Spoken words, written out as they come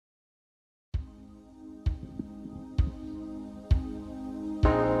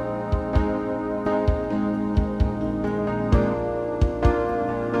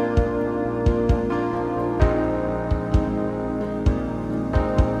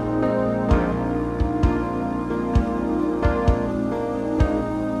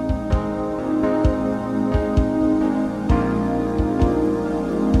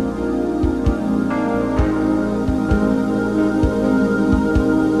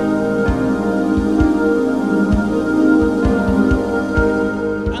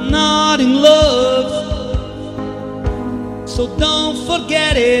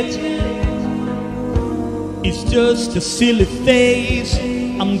forget it. It's just a silly phase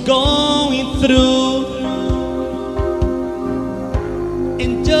I'm going through.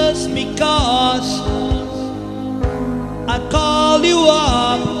 And just because I call you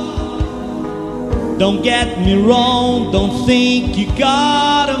up, don't get me wrong, don't think you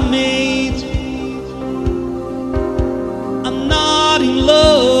got a mate. I'm not in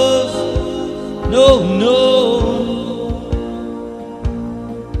love, no, no.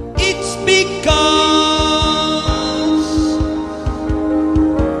 It's because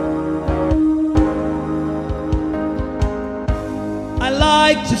I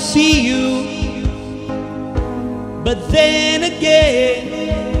like to see you, but then again,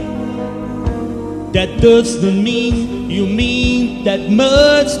 that doesn't mean you mean that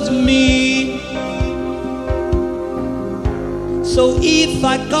much to me. So if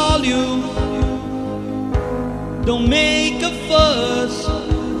I call you, don't make a fuss.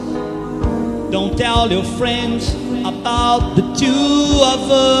 Don't tell your friends about the two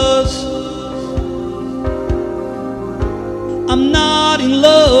of us. I'm not in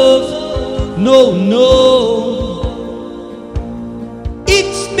love, no, no.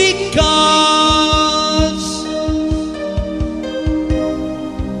 It's because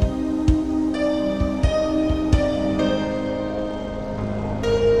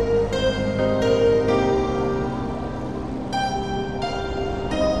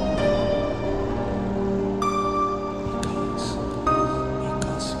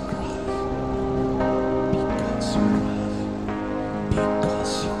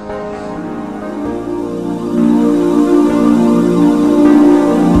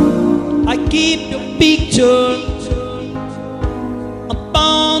keep your picture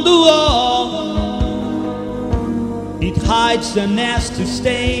upon the wall. It hides the nasty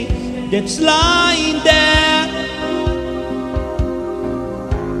stain that's lying there.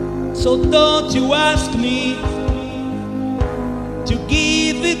 So don't you ask me to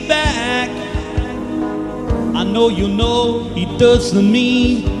give it back. I know you know it doesn't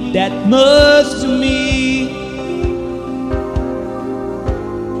mean that much to me.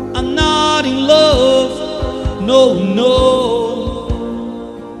 I'm not in love, no, no.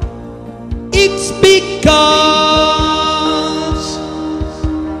 It's because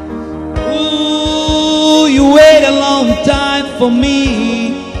ooh, you wait a long time for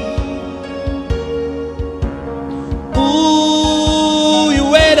me. Ooh, you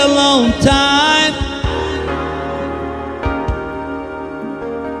wait a long time.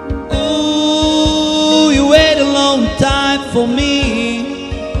 Ooh, you wait a long time for me.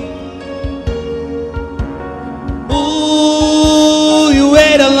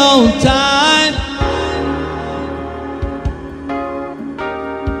 A long time.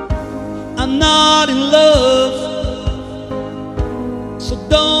 I'm not in love, so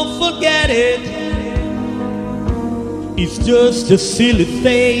don't forget it. It's just a silly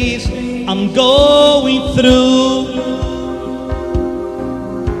phase I'm going through.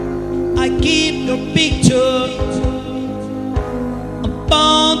 I keep your picture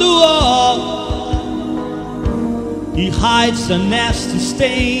upon the wall. He hides a nasty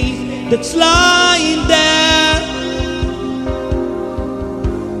stain that's lying there.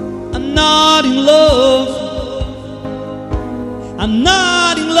 I'm not in love, I'm not